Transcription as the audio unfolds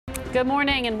Good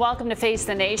morning and welcome to Face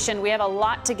the Nation. We have a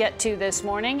lot to get to this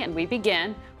morning, and we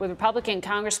begin with Republican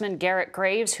Congressman Garret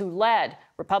Graves, who led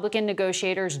Republican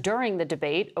negotiators during the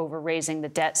debate over raising the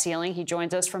debt ceiling. He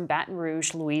joins us from Baton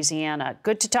Rouge, Louisiana.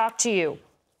 Good to talk to you.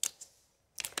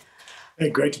 Hey,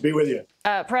 great to be with you.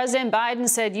 President Biden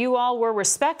said you all were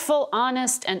respectful,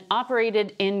 honest, and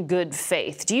operated in good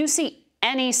faith. Do you see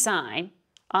any sign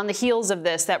on the heels of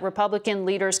this that Republican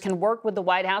leaders can work with the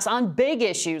White House on big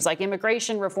issues like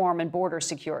immigration reform and border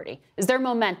security? Is there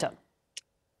momentum?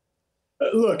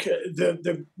 Look,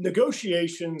 the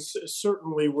negotiations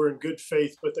certainly were in good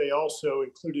faith, but they also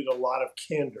included a lot of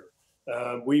candor.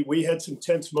 We had some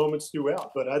tense moments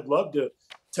throughout, but I'd love to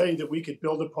tell you that we could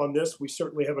build upon this. We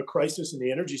certainly have a crisis in the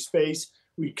energy space.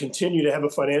 We continue to have a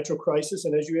financial crisis.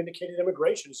 And as you indicated,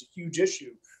 immigration is a huge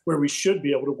issue where we should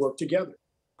be able to work together.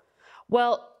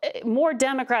 Well, more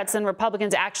Democrats than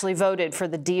Republicans actually voted for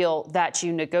the deal that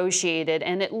you negotiated,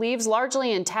 and it leaves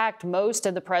largely intact most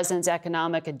of the president's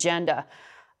economic agenda.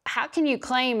 How can you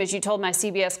claim, as you told my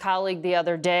CBS colleague the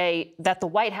other day, that the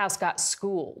White House got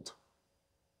schooled?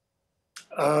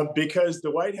 Because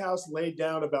the White House laid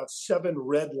down about 7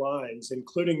 red lines,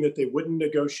 including that they wouldn't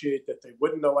negotiate, that they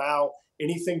wouldn't allow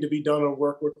anything to be done on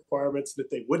work requirements, that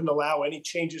they wouldn't allow any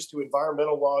changes to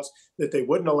environmental laws, that they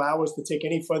wouldn't allow us to take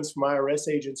any funds from IRS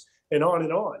agents, and on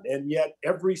and on. And yet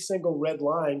every single red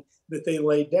line that they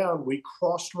laid down, we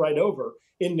crossed right over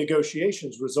in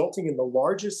negotiations, resulting in the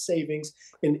largest savings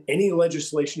in any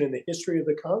legislation in the history of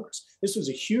the Congress. This was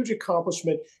a huge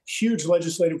accomplishment, huge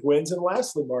legislative wins. And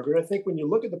lastly, Margaret, I think when you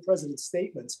look at the president's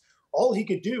statements, all he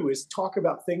could do is talk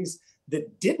about things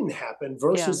that didn't happen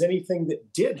versus anything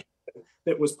that did happen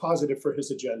that was positive for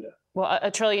his agenda. Well,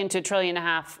 $1 trillion to $1.5 trillion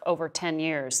over 10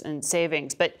 years in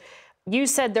savings. But you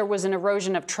said there was an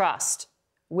erosion of trust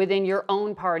within your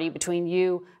own party between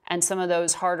you and some of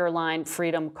those harder line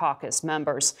Freedom Caucus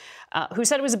members who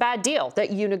said it was a bad deal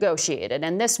that you negotiated.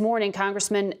 And this morning,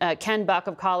 Congressman Ken Buck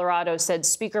of Colorado said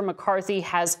Speaker McCarthy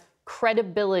has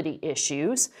credibility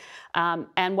issues.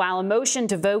 And while a motion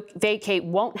to vacate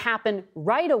won't happen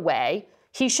right away,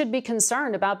 he should be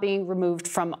concerned about being removed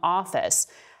from office.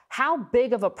 How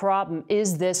big of a problem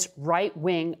is this right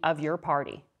wing of your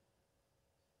party?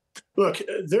 Look,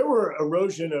 there were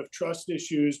erosion of trust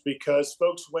issues because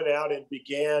folks went out and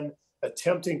began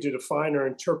attempting to define or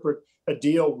interpret a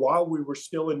deal while we were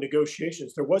still in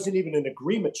negotiations. There wasn't even an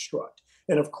agreement struck.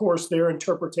 And of course, their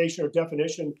interpretation or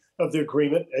definition of the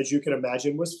agreement, as you can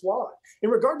imagine, was flawed. In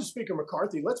regard to Speaker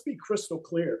McCarthy, let's be crystal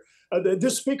clear.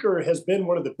 This speaker has been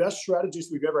one of the best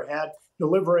strategists we've ever had,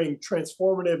 delivering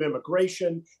transformative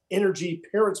immigration, energy,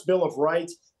 Parents' Bill of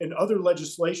Rights, and other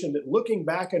legislation that, looking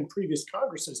back in previous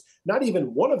Congresses, not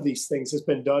even one of these things has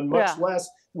been done, much less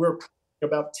we're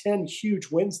about 10 huge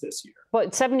wins this year.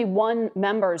 But 71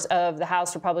 members of the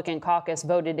House Republican caucus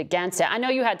voted against it. I know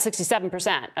you had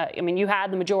 67%. I mean, you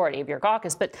had the majority of your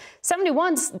caucus, but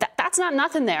 71's, that's not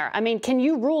nothing there. I mean, can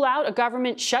you rule out a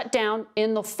government shutdown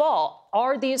in the fall?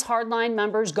 Are these hardline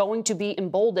members going to be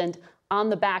emboldened on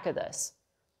the back of this?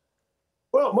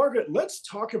 Well, Margaret, let's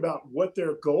talk about what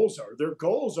their goals are. Their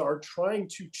goals are trying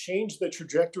to change the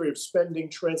trajectory of spending,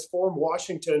 transform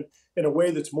Washington in a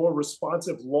way that's more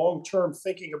responsive, long-term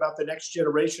thinking about the next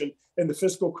generation and the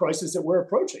fiscal crisis that we're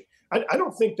approaching. I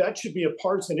don't think that should be a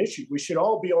partisan issue. We should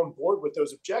all be on board with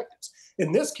those objectives.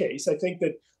 In this case, I think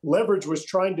that leverage was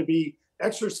trying to be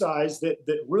exercise that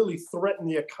really threaten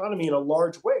the economy in a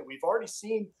large way. We've already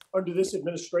seen under this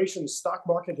administration, the stock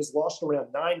market has lost around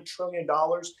 $9 trillion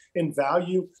in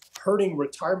value, hurting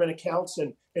retirement accounts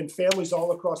and families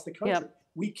all across the country.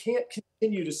 We can't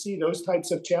continue to see those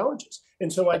types of challenges.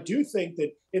 And so I do think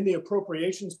that in the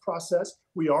appropriations process,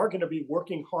 we are going to be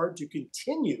working hard to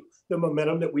continue the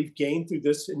momentum that we've gained through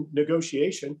this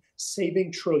negotiation,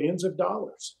 saving trillions of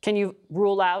dollars. Can you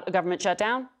rule out a government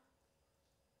shutdown?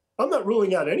 I'm not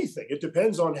ruling out anything. It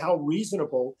depends on how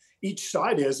reasonable each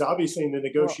side is. Obviously, in the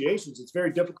negotiations, it's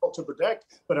very difficult to predict,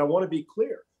 but I want to be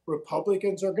clear.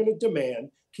 Republicans are going to demand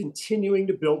continuing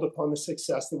to build upon the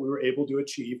success that we were able to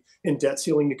achieve in debt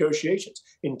ceiling negotiations,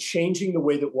 in changing the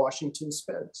way that Washington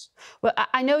spends. Well,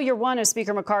 I know you're one of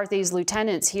Speaker McCarthy's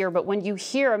lieutenants here, but when you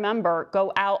hear a member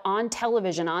go out on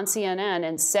television, on CNN,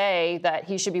 and say that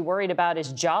he should be worried about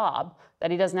his job,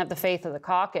 that he doesn't have the faith of the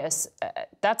caucus,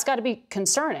 that's got to be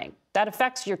concerning. That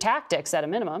affects your tactics at a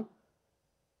minimum.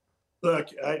 Look,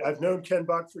 I've known Ken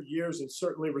Buck for years and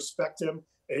certainly respect him.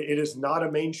 It is not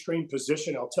a mainstream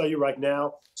position. I'll tell you right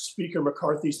now, Speaker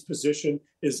McCarthy's position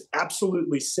is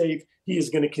absolutely safe. He is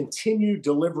going to continue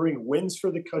delivering wins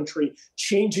for the country,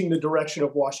 changing the direction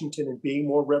of Washington and being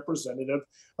more representative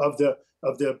of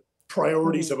the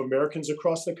priorities of Americans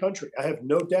across the country. I have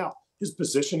no doubt his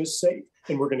position is safe,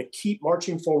 and we're going to keep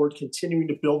marching forward, continuing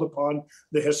to build upon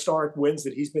the historic wins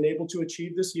that he's been able to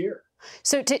achieve this year.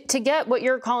 So to get what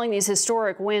you're calling these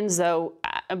historic wins, though,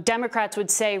 Democrats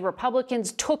would say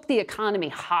Republicans took the economy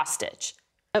hostage.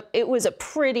 It was a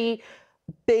pretty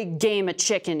big game of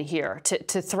chicken here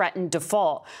to threaten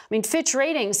default. I mean, Fitch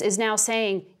Ratings is now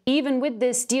saying even with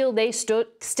this deal, they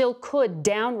still could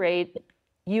downgrade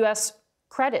U.S.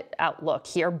 credit outlook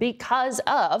here because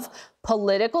of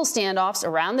political standoffs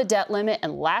around the debt limit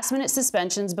and last-minute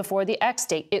suspensions before the X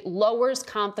date. It lowers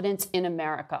confidence in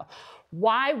America.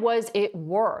 Why was it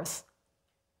worth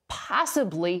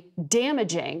possibly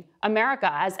damaging America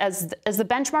as the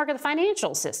benchmark of the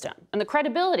financial system and the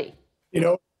credibility?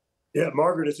 Yeah,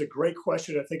 Margaret, it's a great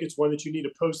question. I think it's one that you need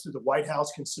to pose to the White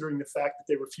House, considering the fact that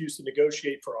they refused to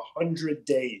negotiate for 100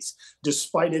 days,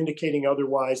 despite indicating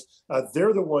otherwise.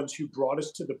 They're the ones who brought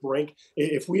us to the brink.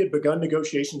 If we had begun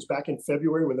negotiations back in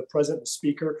February when the president and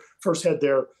speaker first had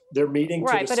their meeting,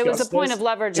 right? But it was a point of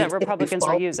leverage that Republicans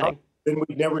were using. Then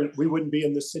we wouldn't be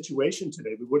in this situation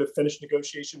today. We would have finished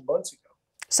negotiation months ago.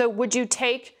 So would you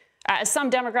take, as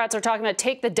some Democrats are talking about,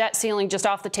 take the debt ceiling just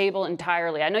off the table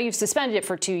entirely? I know you've suspended it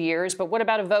for 2 years, but what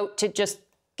about a vote to just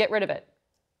get rid of it?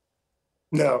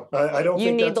 No, I don't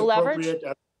think that's appropriate. You need the leverage?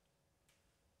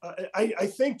 I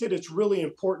think that it's really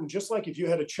important, just like if you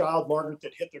had a child, Margaret,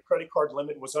 that hit their credit card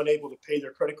limit and was unable to pay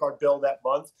their credit card bill that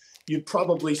month, you'd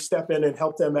probably step in and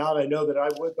help them out. I know that I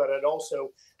would, but I'd also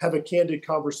have a candid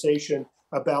conversation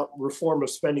about reform of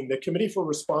spending. The Committee for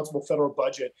Responsible Federal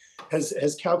Budget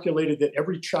has calculated that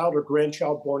every child or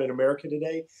grandchild born in America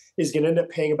today is going to end up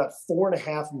paying about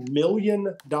 $4.5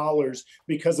 million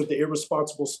because of the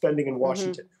irresponsible spending in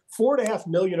Washington. $4.5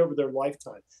 million over their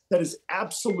lifetime. That is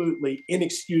absolutely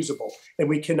inexcusable, and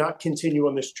we cannot continue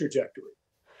on this trajectory.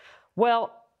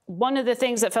 Well, one of the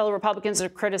things that fellow Republicans are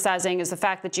criticizing is the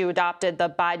fact that you adopted the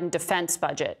Biden defense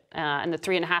budget and the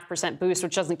 3.5% boost,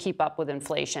 which doesn't keep up with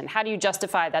inflation. How do you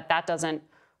justify that doesn't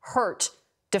hurt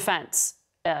defense?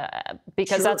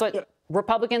 Because that's what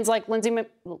Republicans like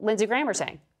Lindsey Graham are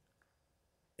saying.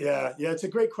 Yeah, it's a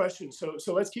great question.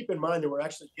 So let's keep in mind that we're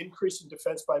actually increasing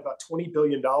defense by about $20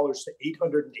 billion to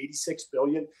 $886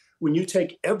 billion. When you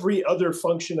take every other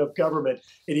function of government,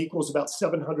 it equals about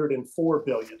 $704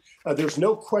 billion. There's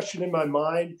no question in my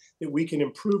mind that we can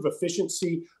improve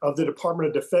efficiency of the Department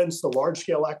of Defense, the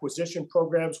large-scale acquisition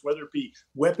programs, whether it be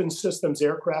weapons systems,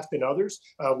 aircraft, and others.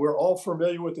 We're all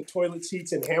familiar with the toilet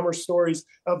seats and hammer stories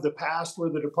of the past where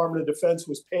the Department of Defense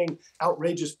was paying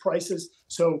outrageous prices.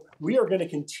 So we are going to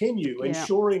continue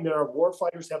ensuring that our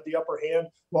warfighters have the upper hand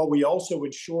while we also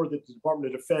ensure that the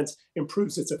Department of Defense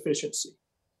improves its efficiency.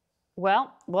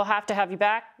 Well, we'll have to have you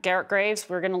back, Garret Graves.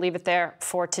 We're going to leave it there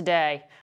for today.